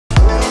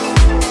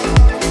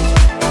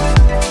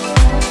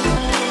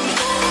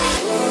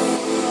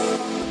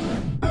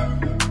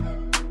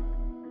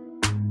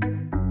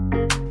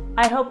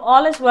I hope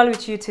all is well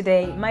with you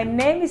today. My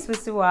name is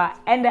Wusuwaah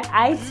and the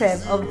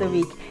item of the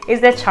week is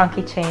the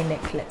chunky chain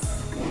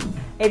necklace.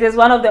 It is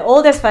one of the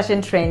oldest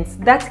fashion trends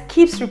that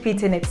keeps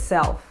repeating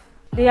itself.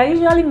 They are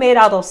usually made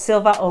out of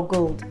silver or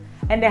gold,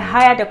 and the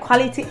higher the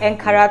quality and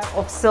carat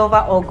of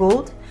silver or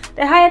gold,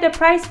 the higher the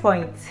price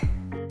point.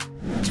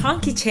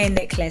 Chunky chain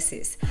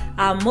necklaces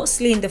are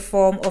mostly in the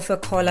form of a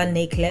collar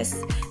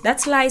necklace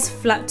that lies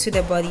flat to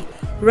the body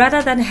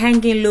rather than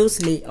hanging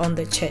loosely on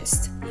the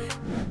chest.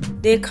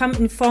 They come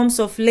in forms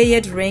of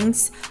layered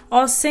rings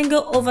or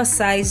single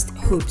oversized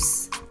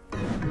hoops.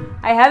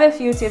 I have a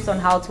few tips on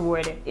how to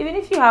wear them, even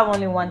if you have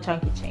only one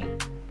chunky chain.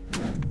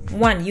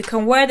 1. You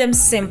can wear them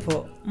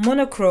simple,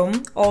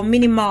 monochrome or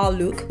minimal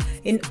look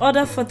in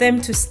order for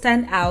them to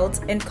stand out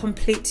and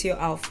complete your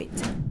outfit.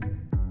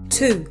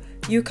 2.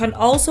 You can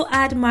also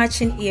add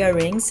matching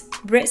earrings,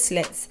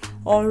 bracelets,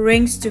 or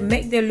rings to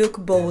make the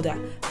look bolder,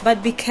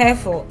 but be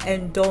careful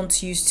and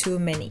don't use too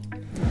many.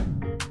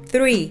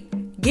 3.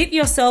 Give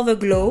yourself a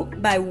glow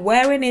by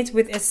wearing it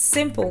with a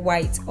simple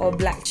white or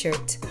black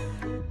shirt.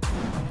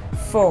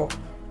 4.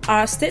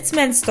 Are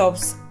statement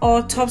tops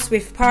or tops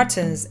with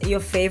patterns your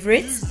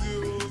favorites?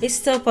 It's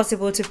still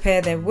possible to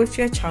pair them with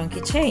your chunky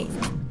chain.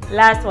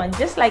 Last one,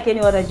 just like any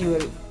other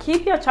jewelry,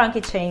 keep your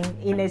chunky chain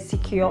in a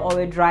secure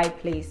or a dry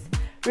place.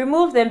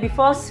 Remove them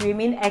before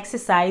swimming,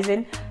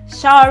 exercising,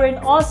 showering,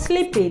 or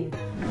sleeping.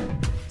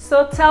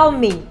 So tell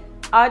me,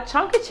 are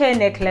chunky chain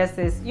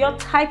necklaces your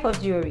type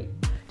of jewelry?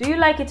 Do you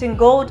like it in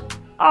gold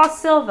or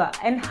silver?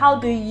 And how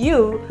do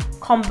you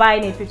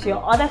combine it with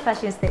your other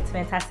fashion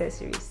statement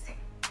accessories?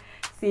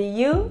 See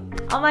you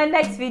on my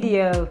next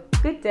video.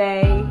 Good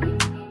day.